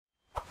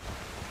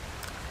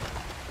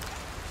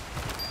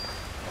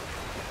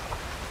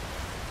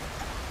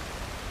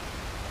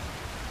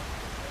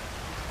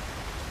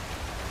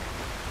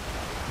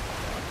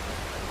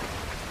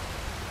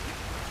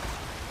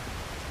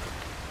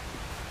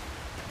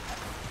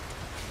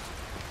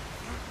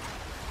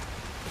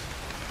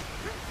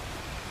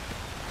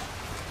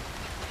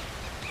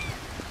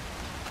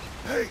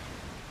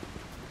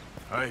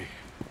Aye.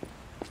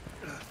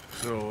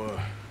 So,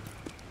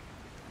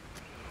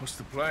 what's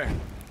the plan?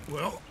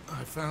 Well,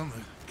 I found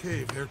the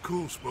cave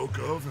Hercule spoke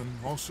of, and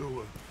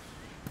also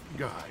a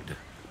guide.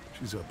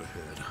 She's up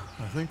ahead.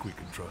 I think we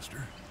can trust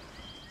her.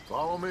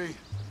 Follow me.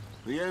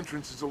 The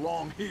entrance is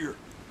along here.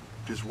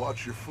 Just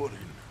watch your footing.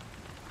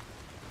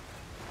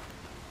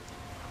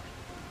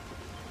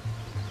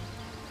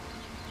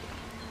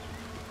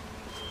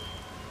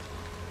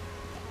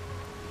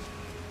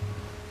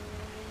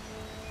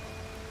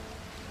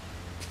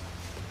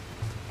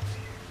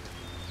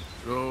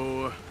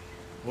 So,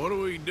 what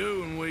do we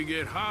do when we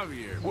get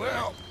Javier?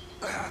 Well,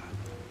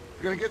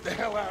 we're gonna get the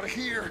hell out of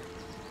here.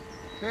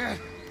 And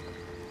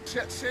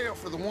set sail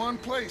for the one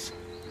place.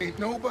 Ain't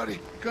nobody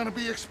gonna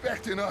be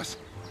expecting us.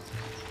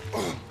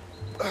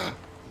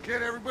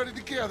 Get everybody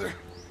together.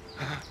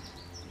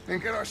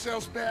 And get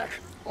ourselves back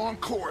on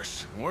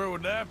course. Where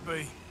would that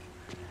be?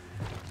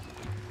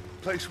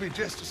 Place we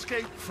just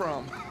escaped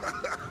from.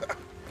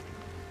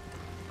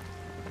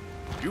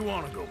 You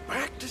want to go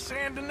back to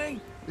Saint Denis?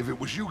 If it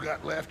was you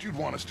got left, you'd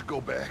want us to go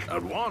back.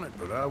 I'd want it,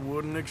 but I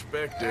wouldn't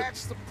expect it.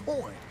 That's the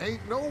point.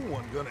 Ain't no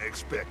one gonna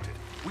expect it.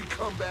 We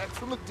come back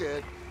from the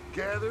dead,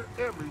 gather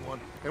everyone,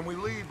 and we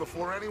leave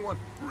before anyone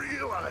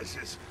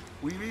realizes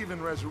we've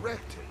even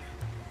resurrected.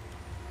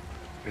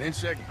 An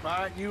insect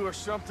bite you or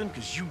something?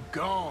 Cause you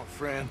gone,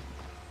 friend.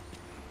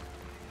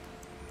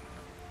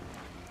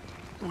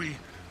 We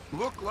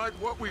look like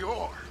what we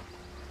are.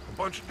 A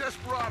bunch of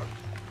desperados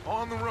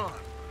on the run.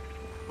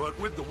 But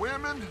with the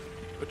women,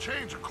 a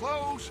change of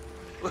clothes,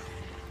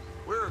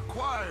 we're a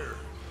choir,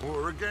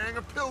 or a gang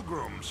of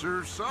pilgrims,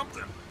 or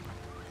something.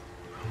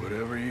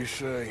 Whatever you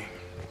say.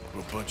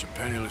 We're a bunch of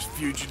penniless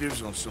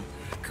fugitives on some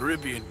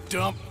Caribbean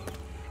dump,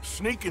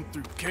 sneaking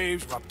through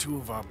caves while two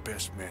of our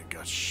best men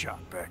got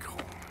shot back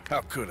home.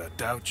 How could I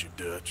doubt you,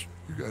 Dutch?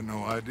 You got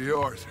no idea,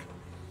 Arthur.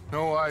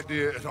 No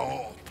idea at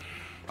all.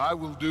 I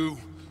will do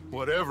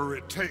whatever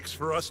it takes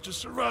for us to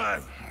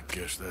survive. I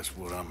guess that's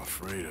what I'm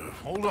afraid of.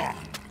 Hold on.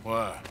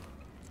 Why?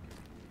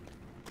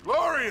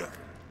 Gloria!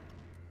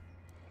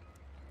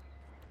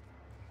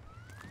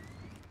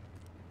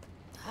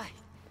 Ay,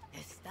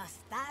 estás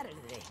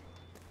tarde.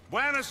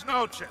 Buenas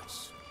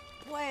noches.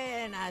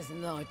 Buenas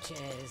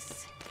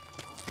noches.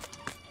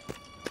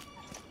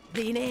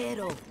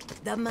 Dinero,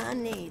 the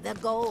money, the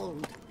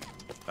gold.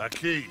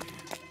 Aquí.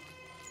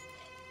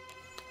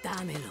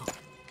 Dámelo.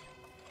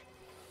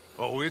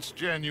 Oh, it's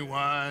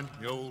genuine,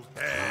 you old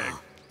hag.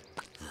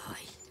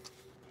 Ay.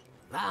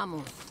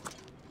 Vamos.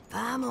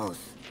 Vamos.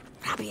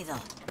 Rápido.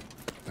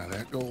 Now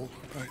that gold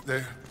right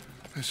there,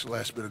 that's the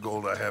last bit of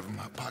gold I have in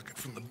my pocket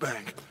from the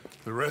bank.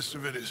 The rest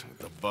of it is At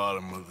the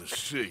bottom of the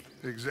sea.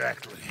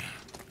 exactly.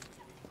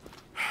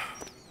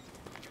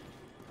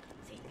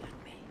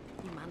 Síganme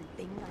y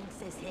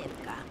manténganse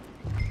cerca.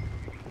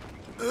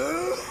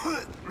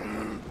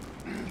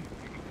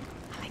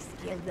 A la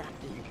izquierda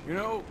aquí. You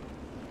know,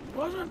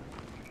 wasn't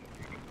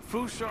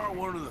Fusar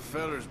one of the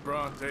fellas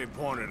Bronte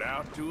pointed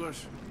out to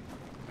us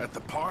at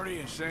the party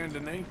in Saint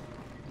Denis?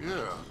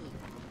 Yeah,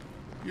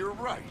 you're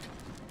right.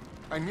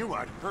 I knew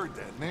I'd heard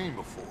that name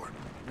before.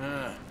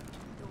 Yeah.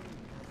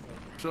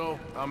 So,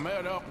 I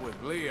met up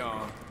with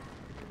Leon.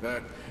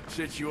 That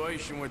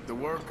situation with the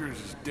workers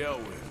is dealt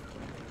with.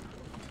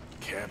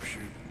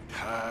 Captured,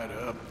 tied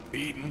up,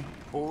 beaten.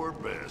 Poor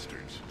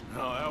bastards.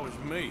 No, that was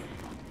me.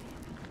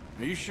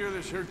 Are you sure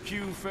this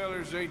Hercule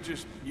fellers ain't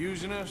just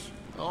using us?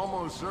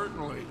 Almost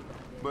certainly.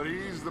 But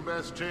he's the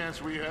best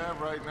chance we have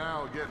right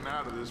now of getting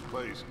out of this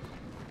place.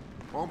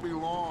 Won't be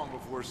long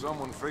before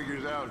someone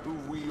figures out who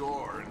we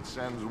are and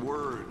sends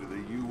word to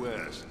the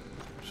U.S.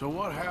 So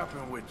what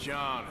happened with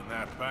John in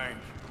that bank?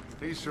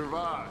 He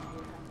survived.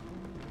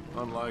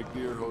 Unlike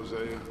dear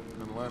Hosea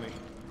and Lenny.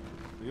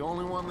 The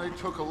only one they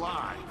took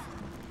alive.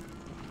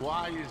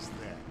 Why is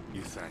that,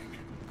 you think?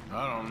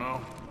 I don't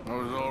know. I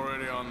was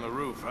already on the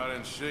roof. I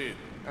didn't see it.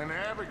 And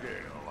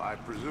Abigail, I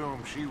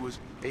presume she was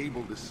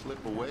able to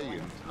slip away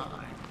in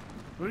time.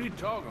 What are you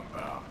talking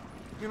about?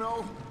 You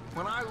know,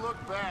 when I look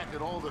back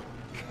at all the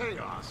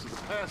chaos of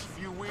the past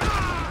few weeks...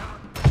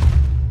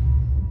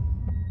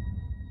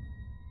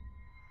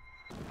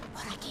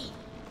 Por aquí.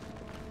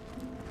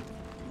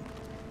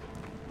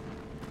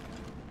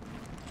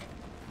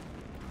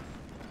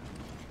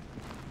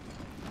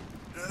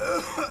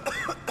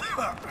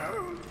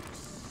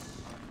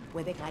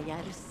 Puede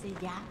callarse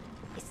ya.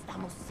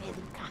 Estamos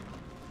cerca.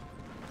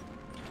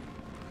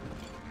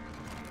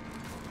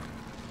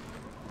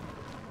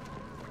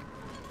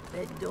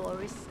 The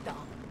door is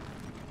stopped.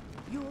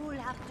 You'll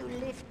have to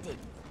lift it.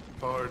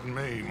 Pardon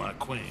me, my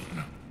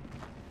queen.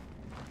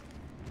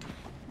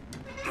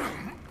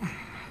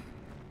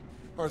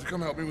 Arthur,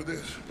 come help me with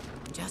this.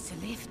 Just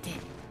lift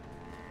it.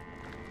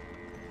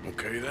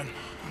 Okay, then.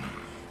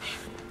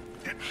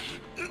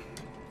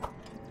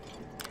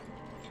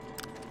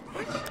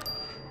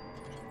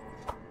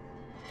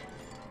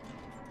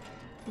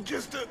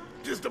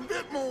 Just a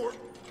bit more.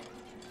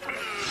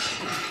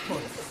 Por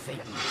fin.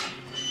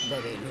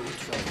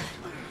 Debilucho.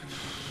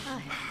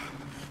 Ay.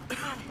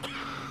 Ay.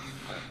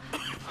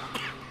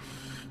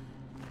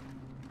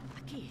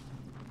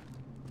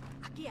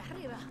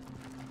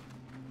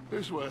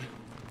 This way.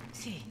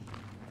 See,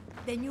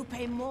 then you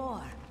pay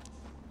more.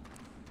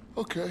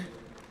 Okay,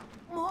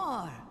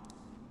 More.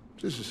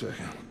 just a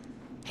second.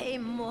 Pay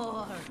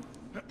more.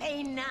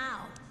 Pay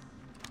now.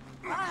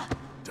 Ah!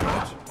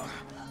 Dutch,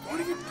 what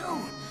are you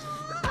doing?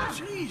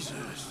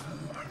 Jesus.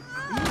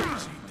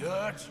 Easy,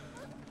 Dutch.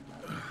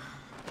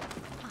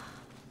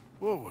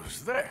 What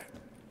was that?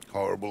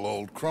 Horrible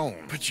old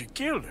crone. But you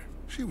killed her.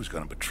 She was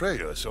gonna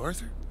betray us,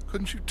 Arthur.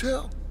 Couldn't you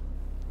tell?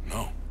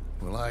 No.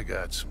 Well, I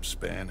got some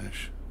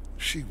Spanish.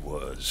 She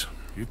was.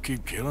 You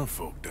keep killing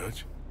folk,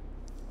 Dutch.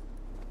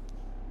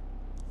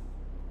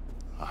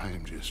 I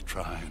am just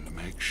trying to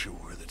make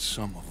sure that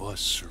some of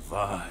us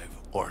survive,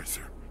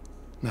 Arthur.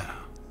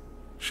 Now,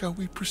 shall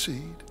we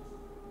proceed?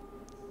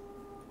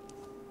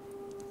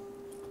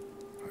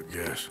 I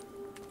guess.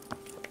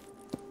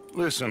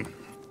 Listen,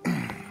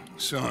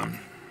 son,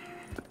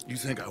 you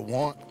think I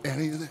want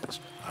any of this?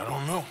 I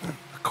don't know.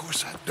 Of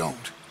course I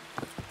don't.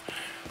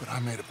 But I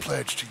made a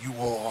pledge to you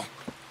all.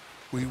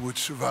 We would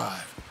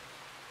survive,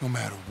 no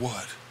matter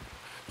what.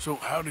 So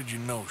how did you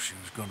know she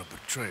was gonna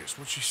betray us?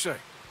 What'd she say?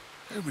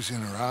 It was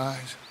in her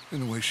eyes,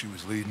 in the way she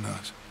was leading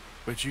us.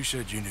 But you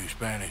said you knew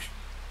Spanish.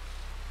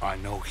 I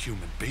know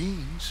human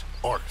beings,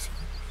 Arthur.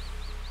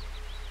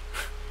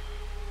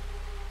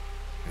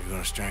 Are you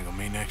gonna strangle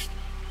me next?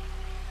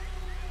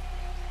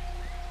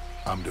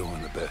 I'm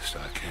doing the best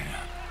I can.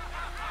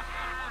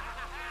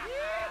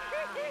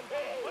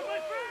 But my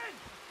friend!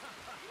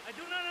 I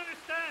do not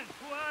understand.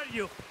 Who are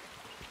you?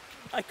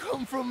 I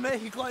come from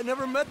Mexico. I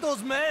never met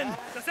those men.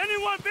 Does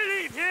anyone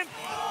believe him?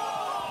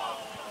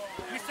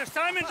 Mr.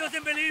 Simon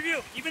doesn't believe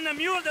you. Even the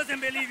mule doesn't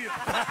believe you.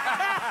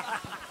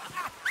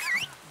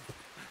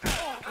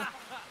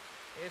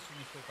 Eso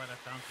no fue para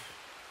tanto.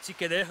 Sí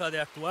que deja de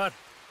actuar.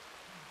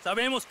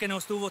 Sabemos que no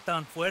estuvo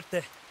tan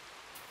fuerte.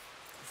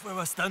 Fue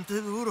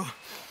bastante duro.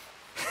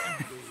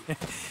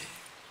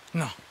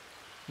 No,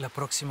 la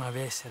próxima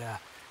vez será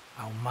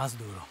aún más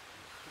duro.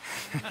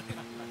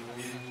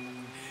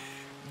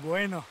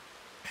 Bueno,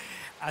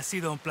 ha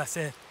sido un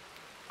placer.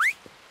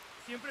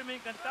 Siempre me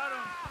encantaron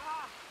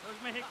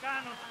los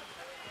mexicanos.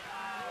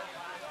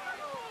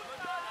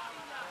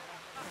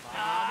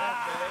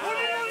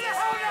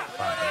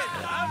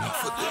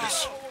 Enough of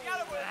this.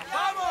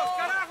 ¡Vamos,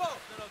 carajo!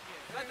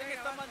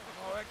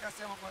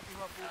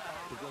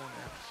 We're going to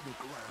have to sneak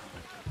around.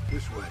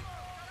 This way.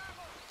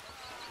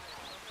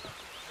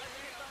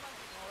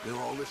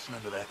 They're all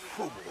listening to that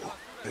fool.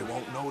 They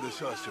won't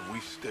notice us if we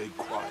stay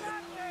quiet.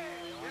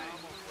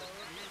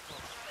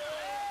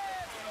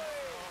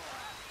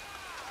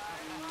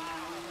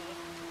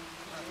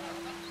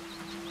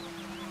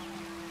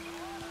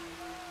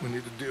 We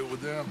need to deal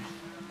with them.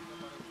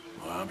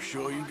 Well, I'm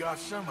sure you got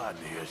some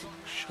ideas.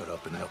 Shut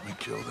up and help me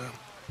kill them.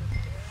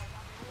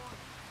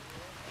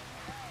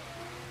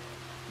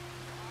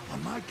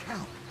 On my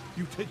count,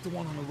 you take the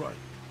one on the right.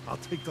 I'll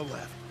take the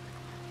left.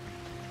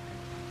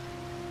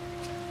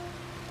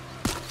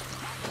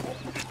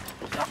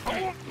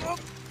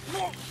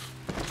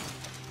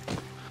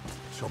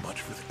 So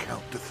much for the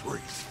count to 3.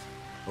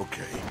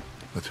 Okay,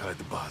 let's hide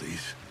the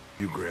bodies.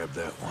 You grab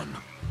that one.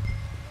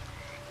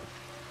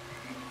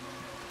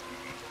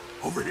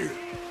 Over here.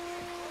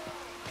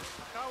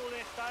 Acabo de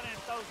estar en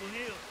Estados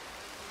Unidos.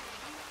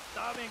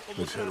 Saben cómo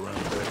Let's head around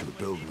the back of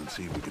the building and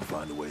see if we can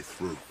find a way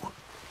through.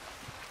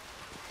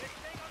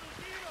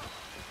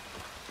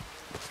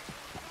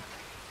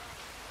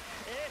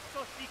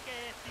 Eso sí que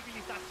es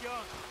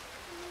civilización.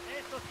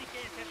 Eso sí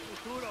que es el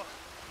futuro.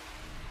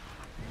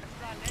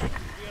 La ley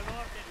y el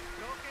orden,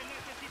 lo que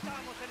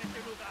necesitamos en este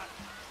lugar.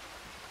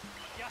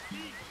 Y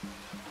así,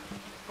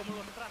 como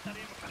los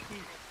trataremos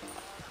aquí.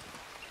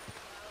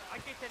 Hay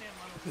que tener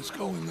manos. Let's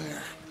go in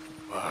there.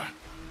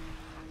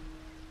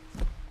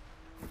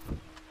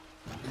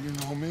 You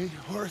know me,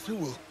 Arthur.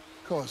 We'll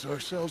cause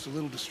ourselves a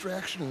little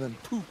distraction and then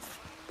poof,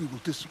 we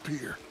will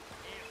disappear.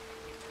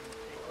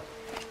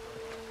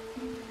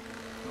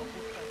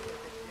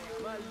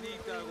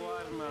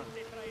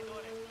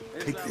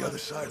 Take the other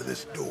side of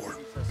this door.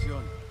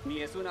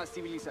 Ni es una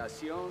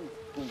civilización,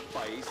 un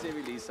país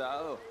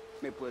civilizado.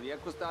 Me podría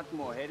costar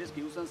mujeres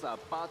que usan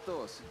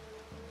zapatos.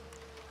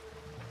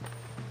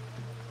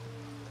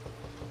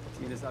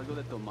 ¿Tienes algo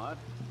de tomar?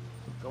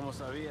 ¿Cómo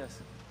sabías?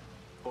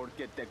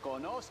 Porque te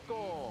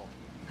conozco.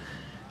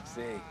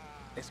 Sí,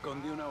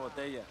 escondí una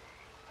botella.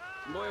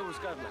 Voy a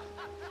buscarla.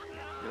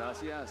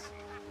 Gracias.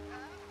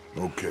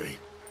 Okay,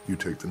 you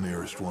take the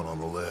nearest one on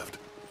the left.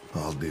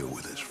 I'll deal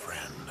with his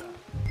friend.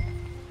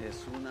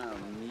 Es una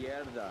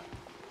mierda.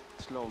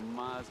 Es lo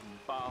más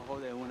bajo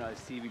de una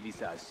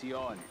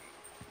civilización.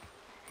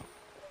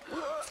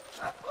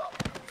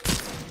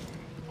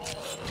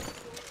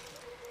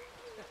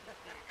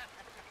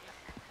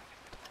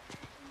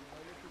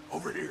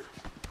 Over here.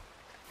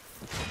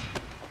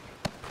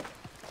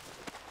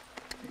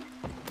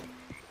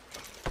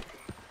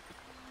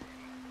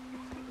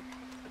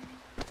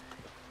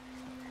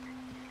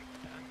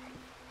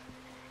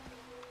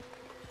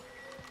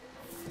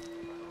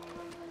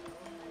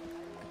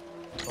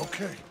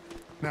 Okay,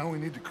 Now we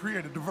need to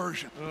create a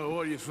diversion. Oh,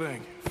 what do you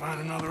think?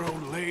 Find another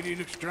old lady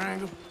to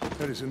strangle?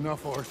 That is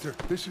enough, Arthur.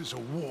 This is a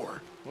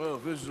war. Well,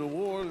 if this is a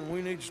war, then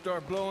we need to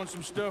start blowing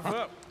some stuff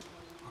up.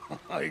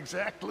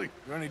 Exactly.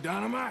 Got any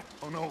dynamite?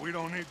 Oh, no, we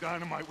don't need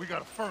dynamite. We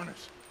got a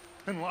furnace.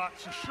 And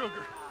lots of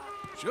sugar.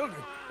 Sugar?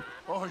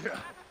 Oh, yeah.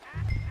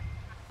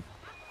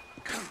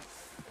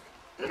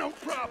 No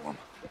problem.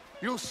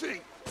 You'll see.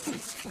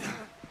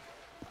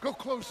 Go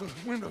close the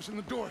windows and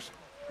the doors.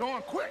 Go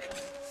on, quick.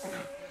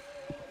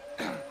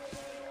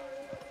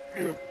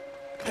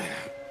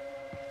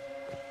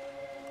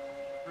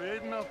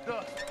 Create enough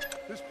dust.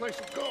 This place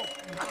will go.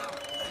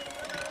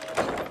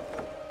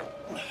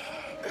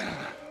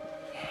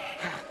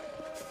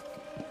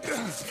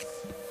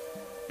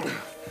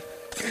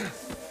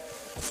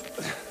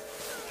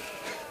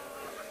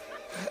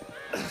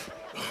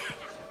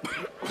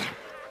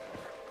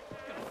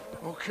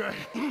 Okay.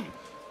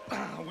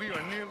 We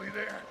are nearly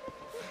there.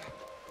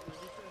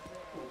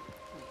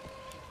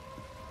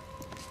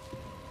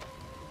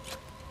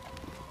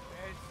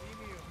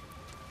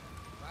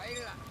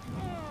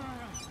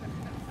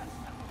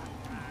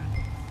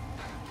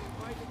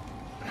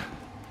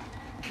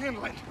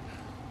 Kindling.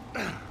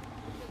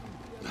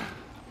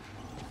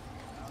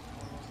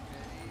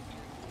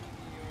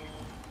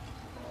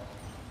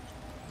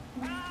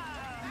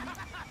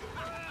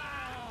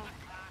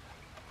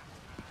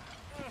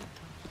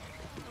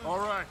 All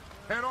right,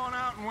 head on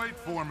out and wait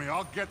for me.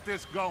 I'll get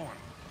this going.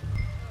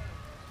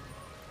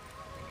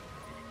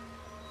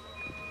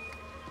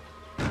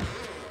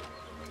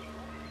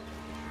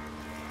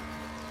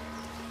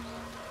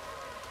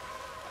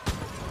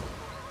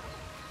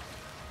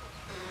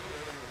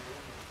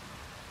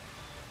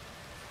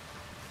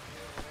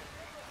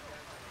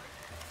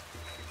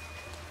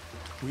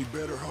 We'd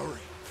better hurry.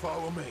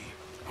 Follow me.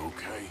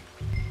 Okay.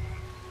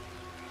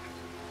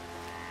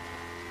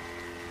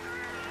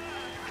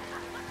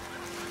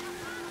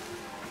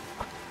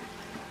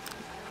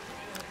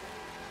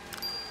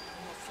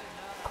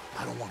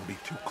 I don't want to be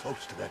too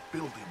close to that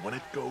building when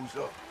it goes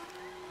up.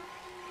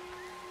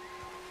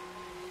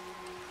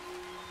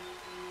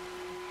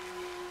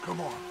 Come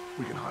on,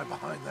 we can hide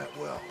behind that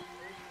well.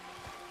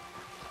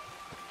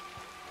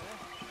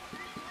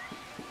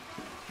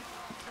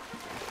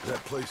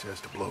 That place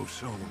has to blow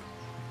soon.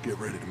 Get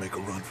ready to make a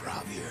run for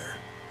Javier.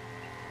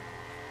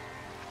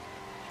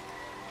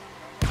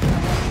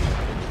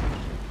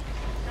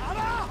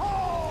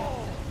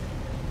 ¡Carajo!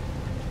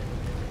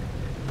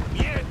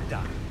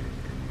 Mierda!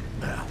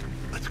 Now,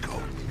 let's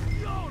go.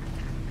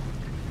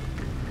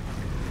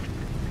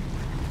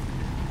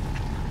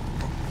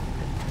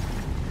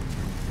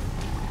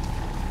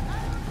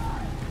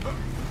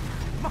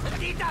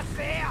 ¡Maldita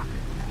sea!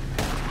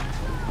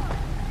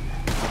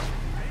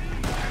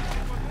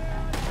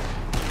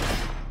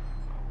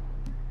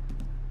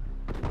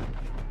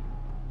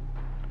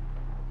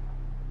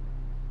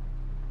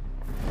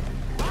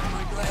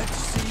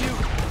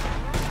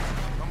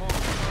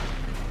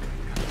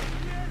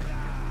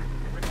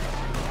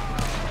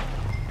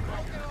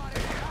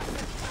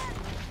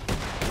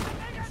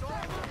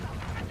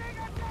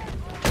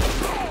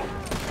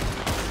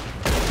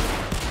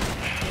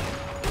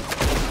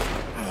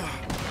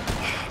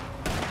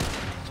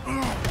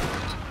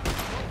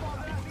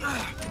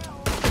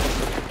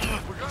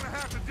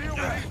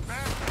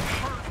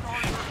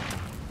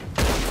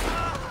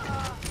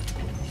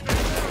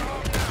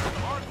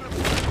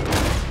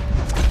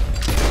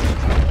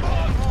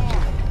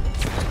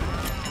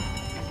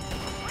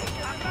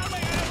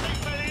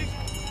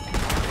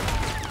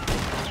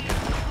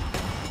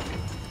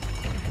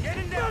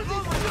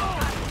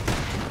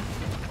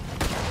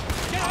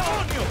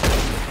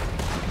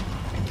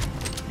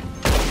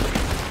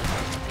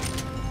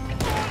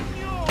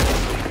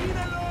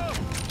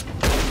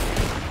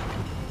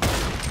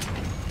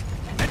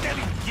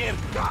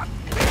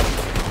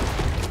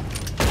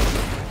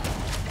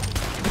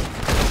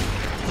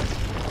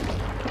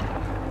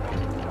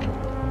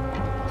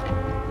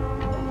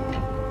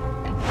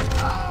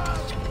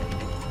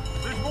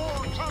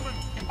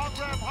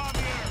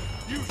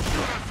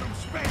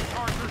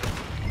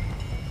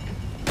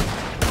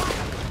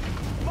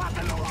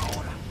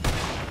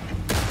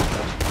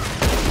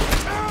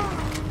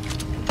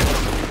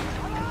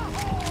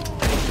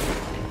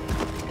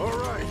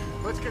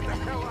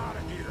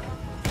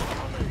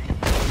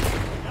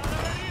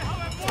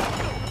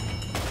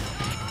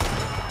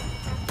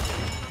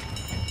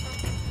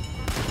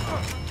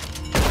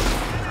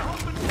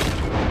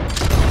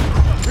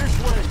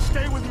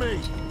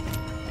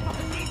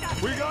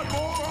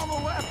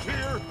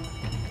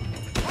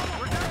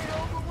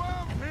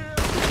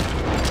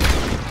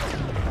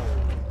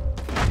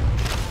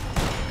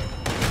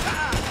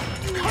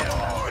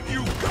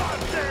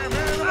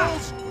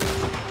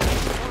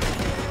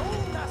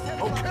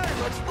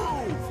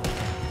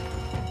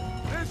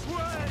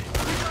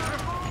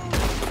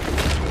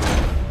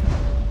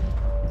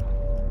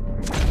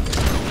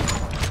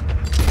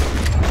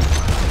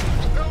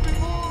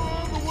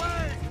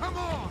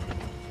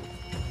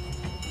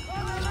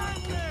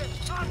 ¡Adelante!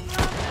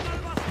 ¡Atrapen al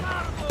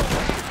bastardo!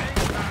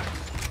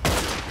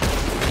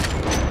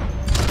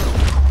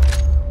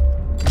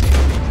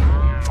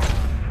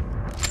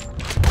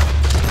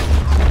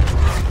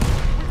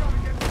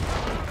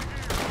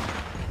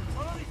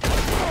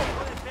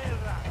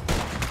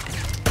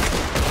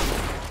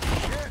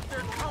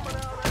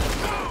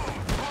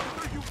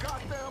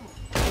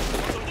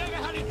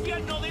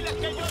 no diles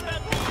que yo te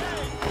pillé.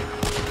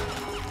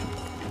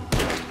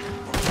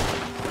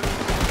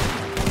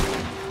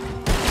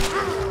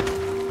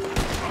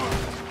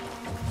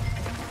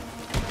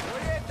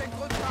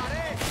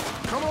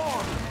 Come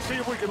on, see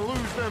if we can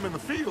lose them in the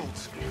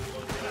fields.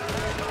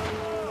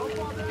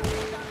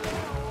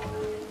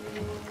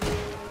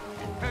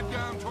 Head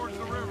down towards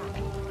the river.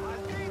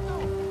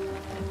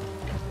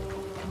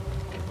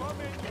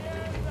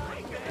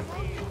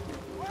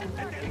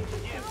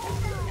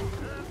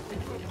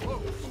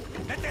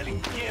 ¡Vete al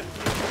infierno!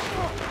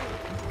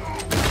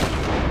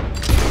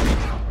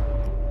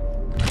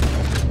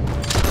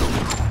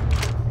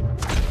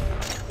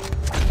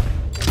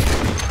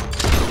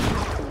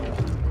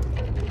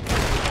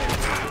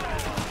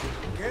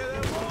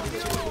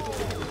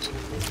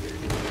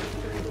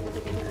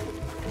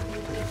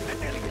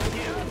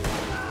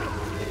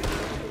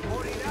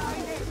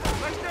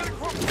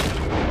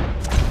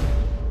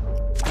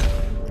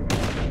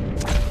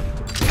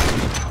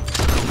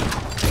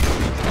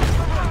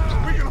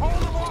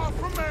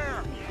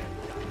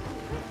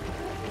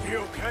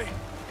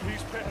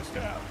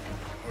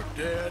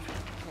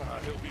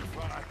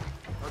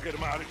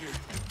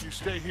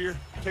 Stay here,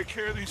 take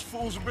care of these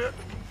fools a bit.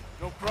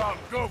 No problem.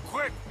 Go,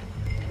 quick!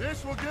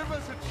 This will give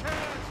us a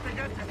chance to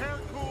get to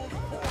Hercule's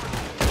port.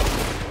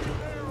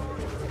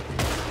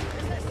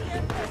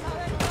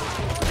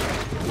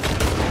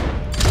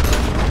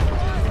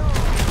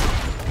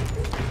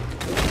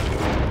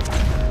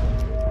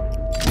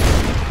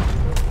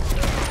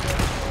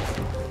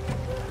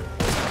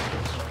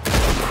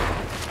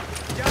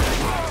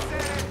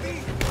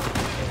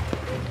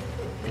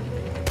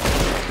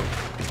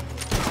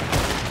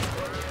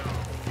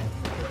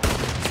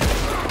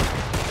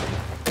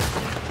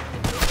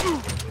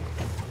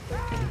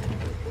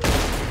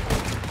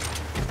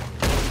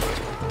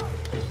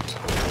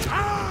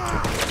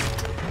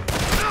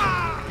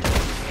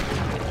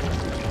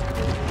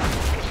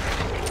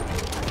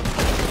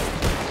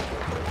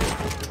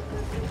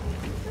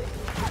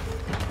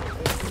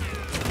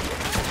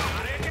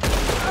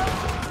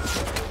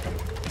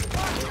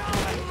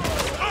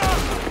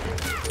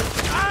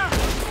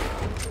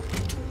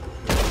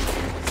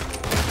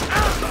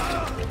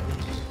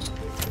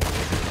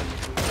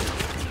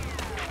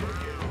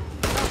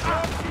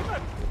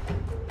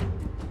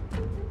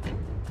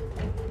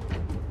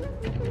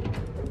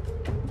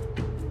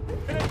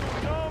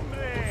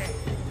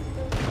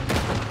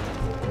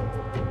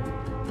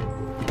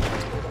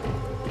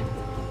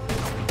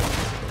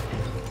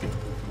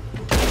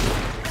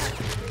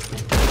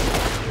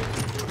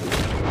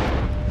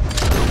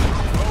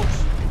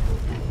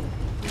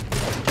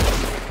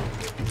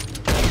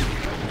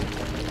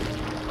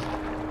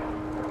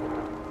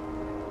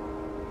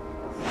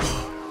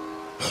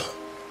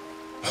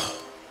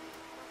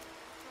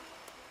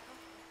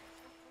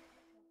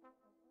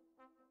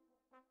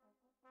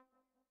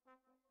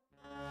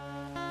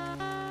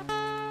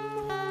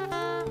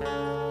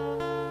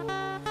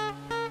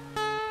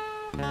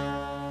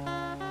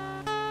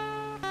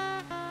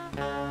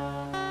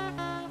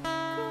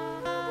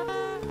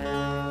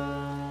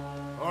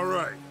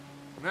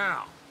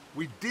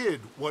 We did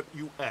what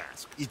you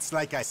asked. It's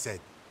like I said.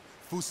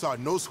 Fussar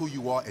knows who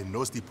you are and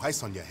knows the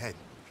price on your head.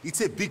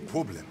 It's a big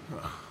problem.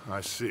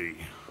 I see.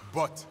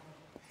 But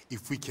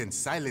if we can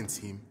silence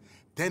him,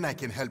 then I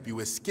can help you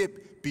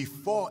escape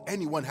before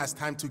anyone has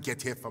time to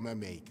get here from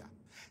America.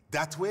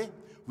 That way,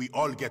 we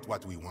all get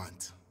what we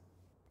want.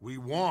 We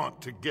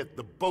want to get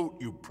the boat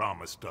you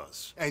promised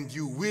us. And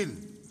you will.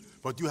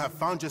 But you have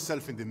found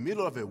yourself in the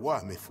middle of a war,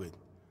 my friend.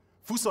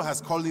 Fussar has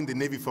called in the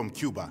Navy from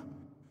Cuba.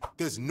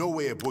 There's no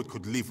way a boat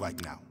could leave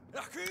right now.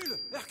 Hercule!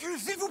 Hercule,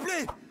 s'il vous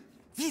plaît!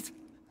 Vite!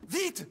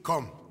 Vite!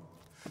 Come.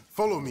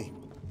 Follow me.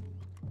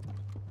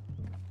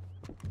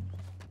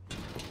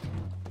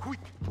 Quick!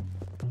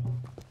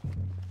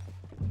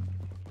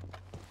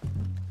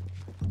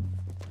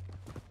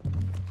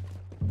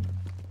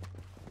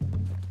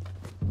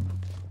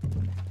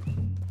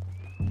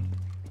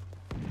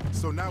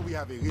 So now we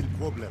have a real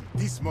problem.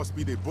 This must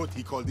be the boat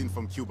he called in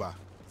from Cuba.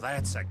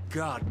 That's a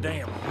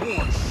goddamn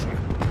warship.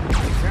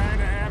 You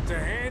kinda have to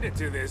hand it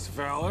to this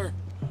feller.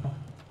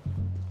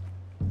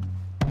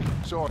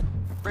 So,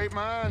 great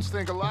minds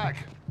think alike.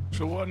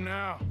 So what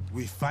now?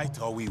 We fight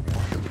or we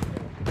won.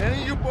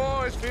 Any of you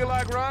boys feel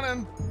like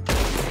running?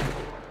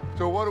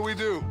 So what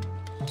do?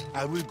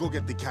 I will go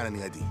get the cannon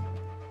ready.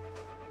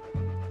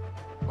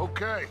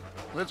 Okay,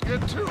 let's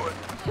get to it.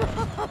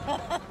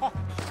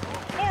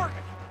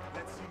 Morgan!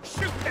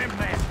 Shoot them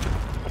men!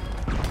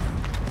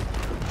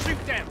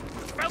 Shoot them!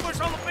 Fellas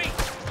on the beach!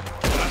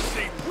 I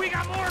see. We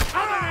got more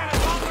coming at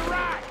us on the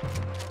right!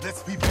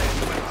 Let's be ready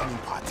for the coming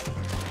party.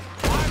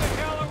 Why the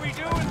hell are we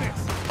doing this?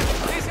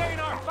 This ain't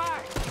our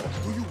fight!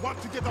 Do you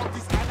want to get off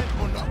this island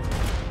or not?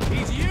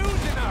 He's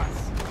using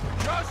us!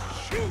 Just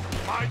shoot,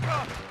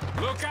 Micah!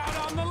 Look out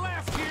on the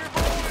left here,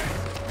 boys!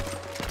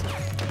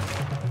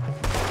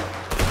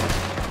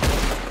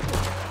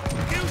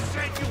 You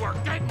said you were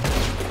getting...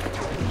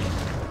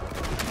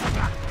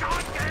 The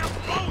goddamn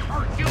boat,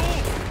 Hercule!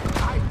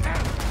 I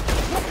am!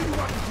 What do you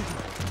want me to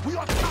do? We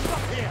ought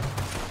up here!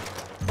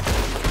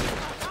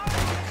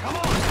 Come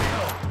on,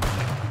 Bill!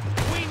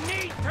 We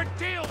need to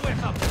deal with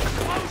them!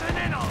 Closing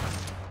in on us!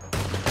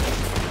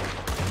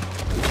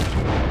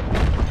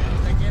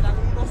 Me quedan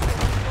unos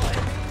segundos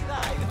de vida,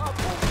 hijo de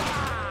puta.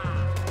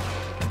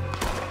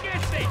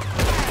 Get these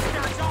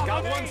bastards off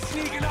Got one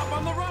sneaking up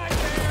on the right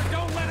there!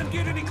 Don't let him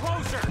get any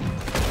closer!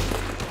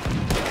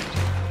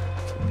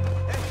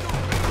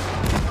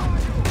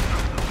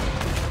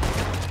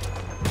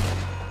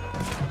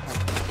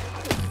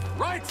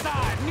 Right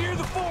side, near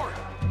the fort!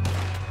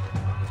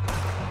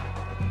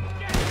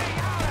 Get me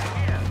out of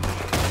here!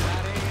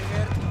 Haré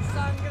ver tu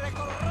sangre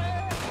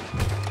correr.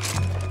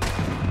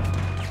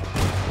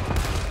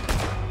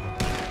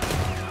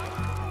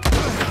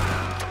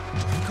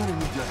 I'm gonna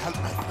need your help,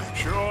 my friend.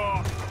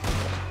 Sure.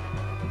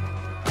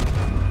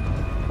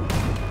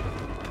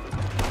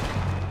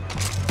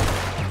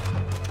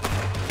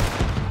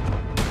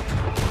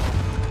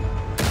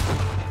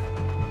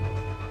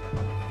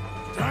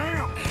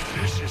 Damn,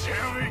 this is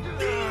heavy.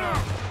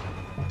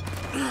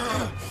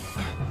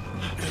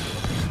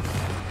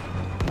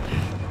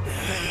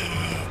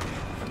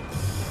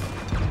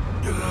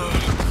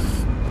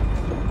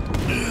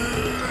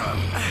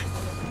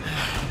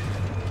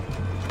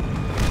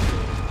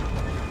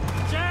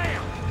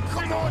 Jam!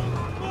 Come on!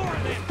 More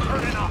than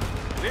turning up!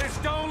 This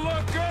don't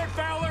look good,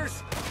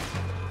 fellers!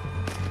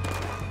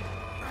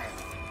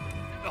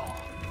 Oh,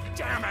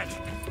 damn it!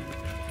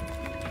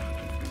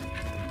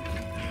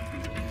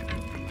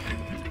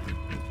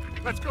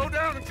 Let's go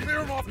down and clear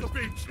them off the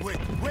beach.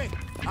 Wait,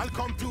 I'll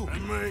come too.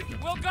 And me.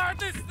 We'll guard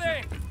this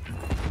thing!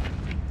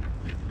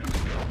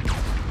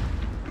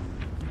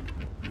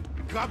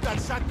 Grab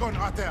that shotgun,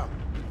 Artel.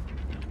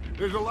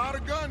 There's a lot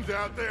of guns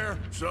out there.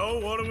 So,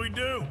 what do we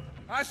do?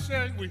 I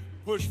say we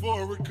push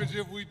forward, because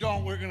if we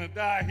don't, we're gonna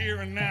die here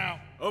and now.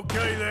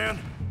 Okay, then.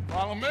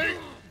 Follow me?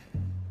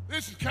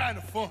 This is kind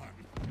of fun.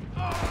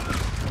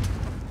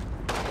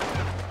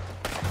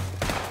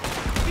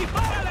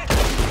 ¡Dispárale!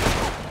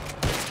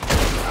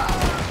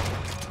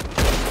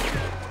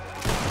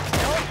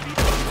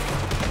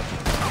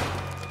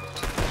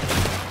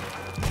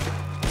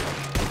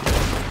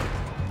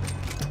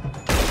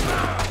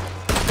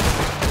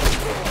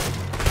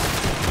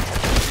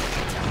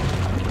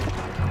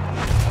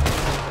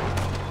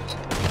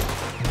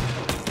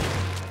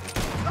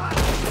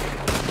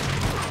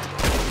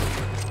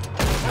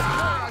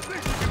 I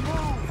think we can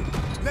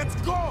move. Let's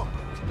go!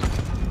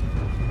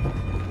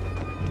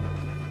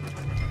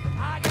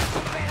 Haga tu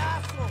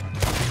pedazo.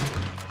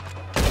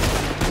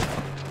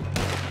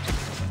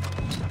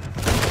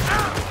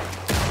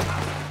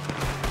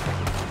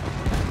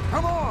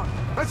 Come on,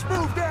 let's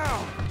move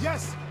down.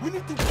 Yes, we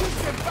need to push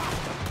them back.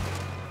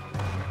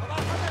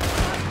 Vamos a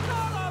terminar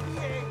todo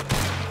bien.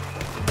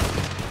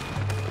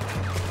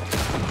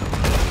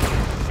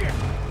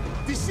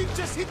 The ship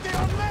just hit their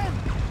own land.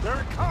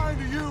 They're kind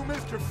to you,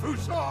 Mr.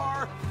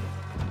 Fusar.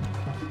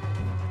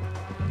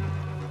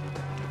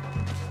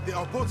 There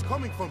are boats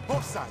coming from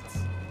both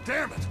sides.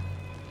 Damn it.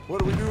 What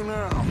do we do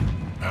now?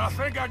 I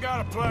think I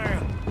got a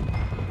plan.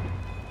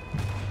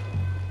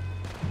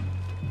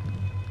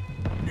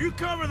 You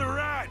cover the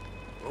right.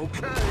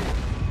 Okay.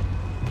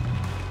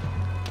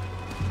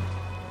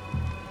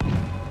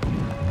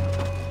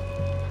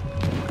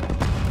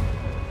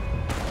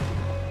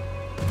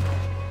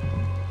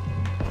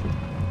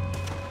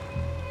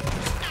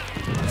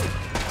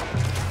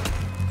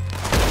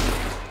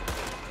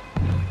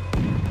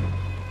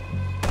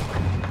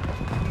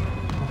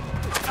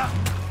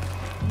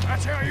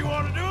 That's how you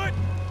want to do it?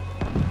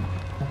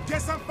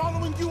 Guess I'm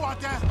following you,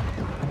 Artel.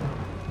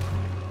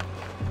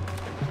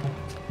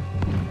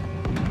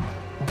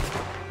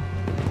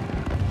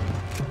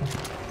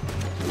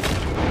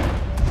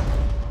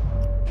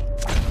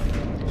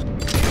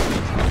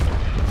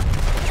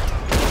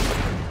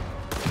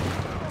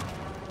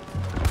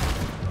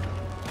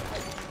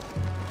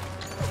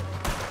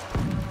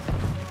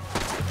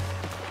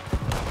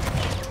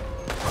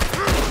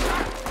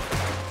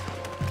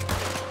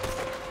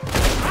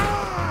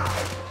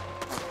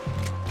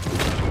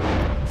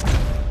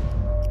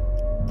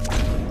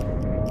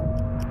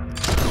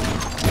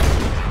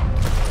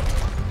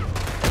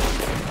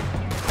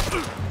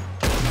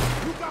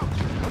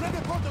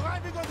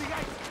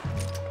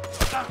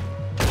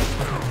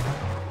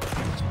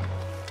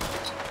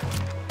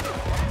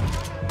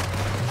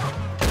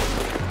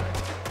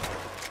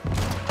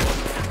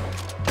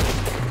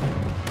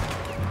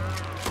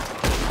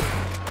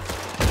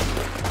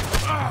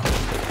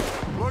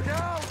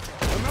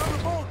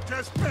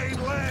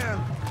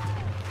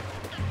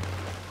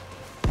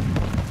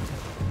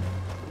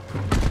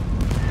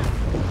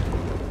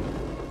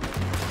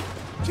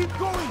 Keep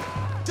going!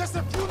 Just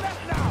a few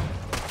left now!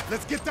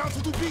 Let's get down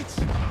to the beach!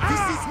 This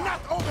is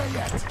not over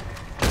yet!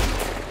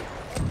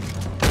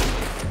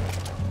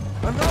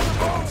 Another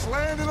boat's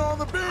landing on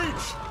the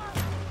beach!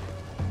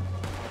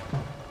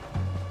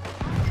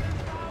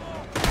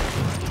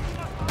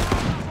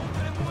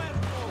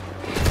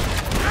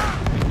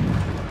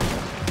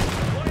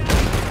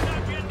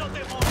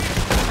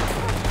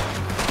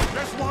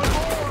 Just one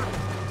more!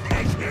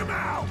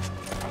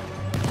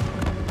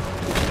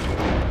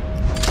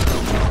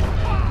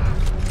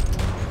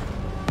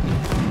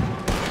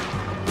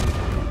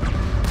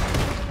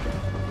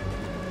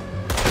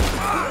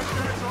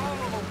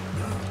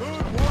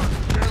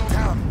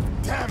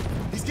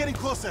 getting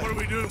closer. What do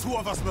we do? Two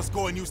of us must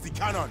go and use the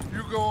cannon.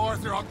 You go,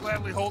 Arthur. I'll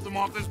gladly hold them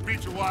off this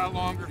beach a while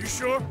longer. You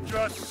sure?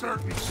 Just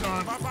certain,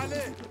 son. You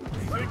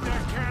think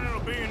that cannon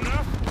will be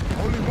enough?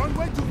 Only one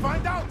way to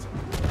find out.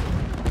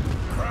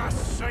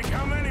 Christ's sake,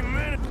 how many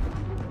minutes?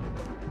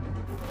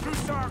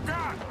 Who's our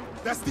God?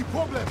 That's the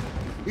problem.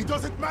 It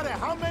doesn't matter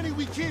how many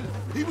we kill.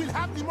 He will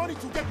have the money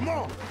to get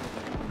more.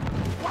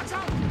 Watch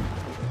out!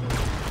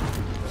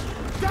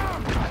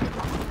 Down!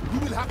 You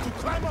will have to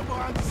climb up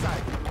around the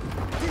side.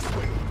 This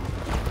way.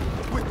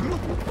 Wait,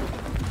 look!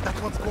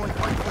 That one's going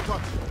right for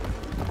touch.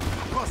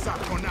 Cross out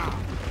for now.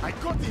 I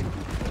got him.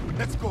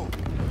 Let's go.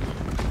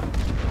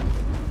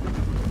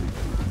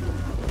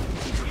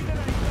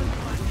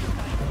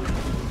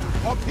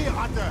 Up here,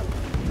 Arthur.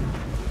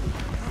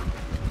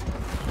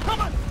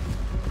 Come on!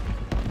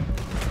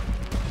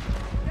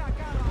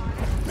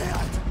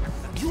 Merde!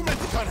 You make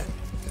the cannon.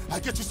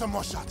 I'll get you some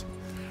more shot.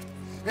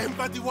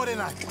 Everybody, what a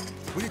night.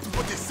 We need to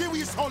put a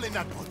serious hole in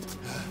that boat.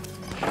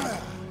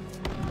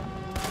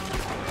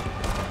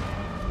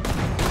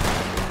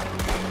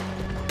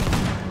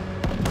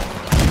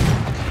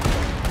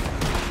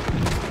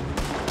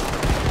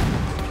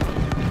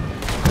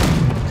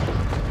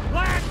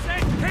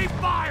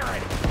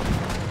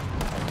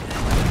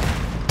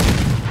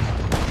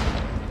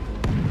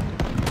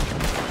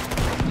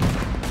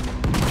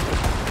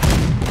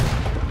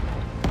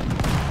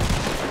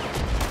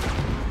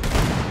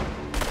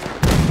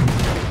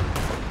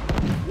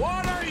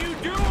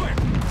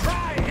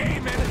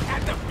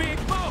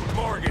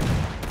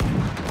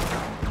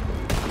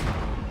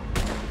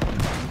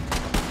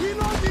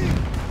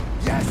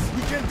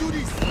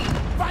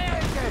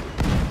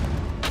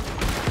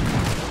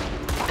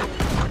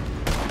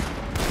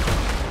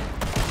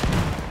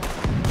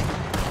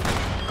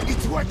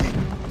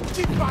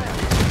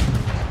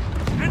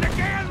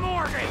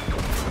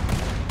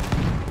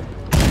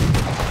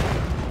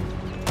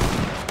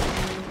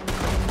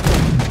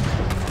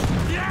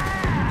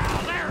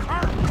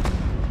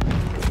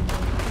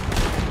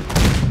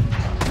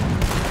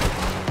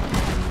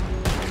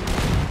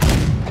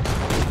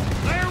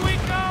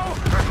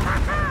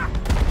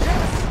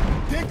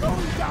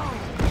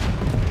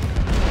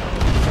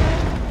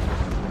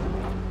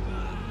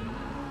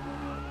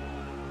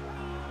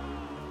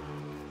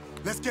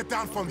 Let's get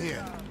down from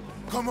here.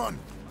 Come on.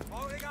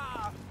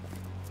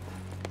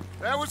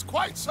 That was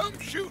quite some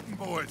shooting,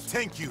 boys.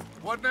 Thank you.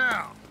 What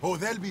now? Oh,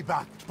 they'll be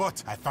back.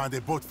 But I found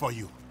a boat for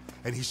you.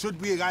 And he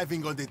should be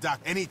arriving on the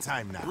dock any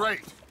time now.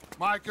 Great.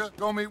 Micah,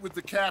 go meet with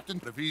the captain.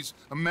 If he's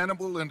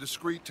amenable and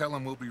discreet, tell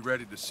him we'll be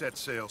ready to set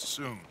sail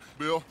soon.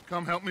 Bill,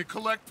 come help me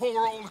collect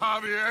poor old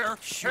Javier.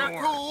 Sure.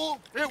 Hercule,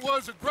 it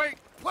was a great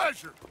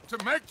pleasure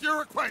to make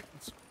your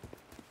acquaintance.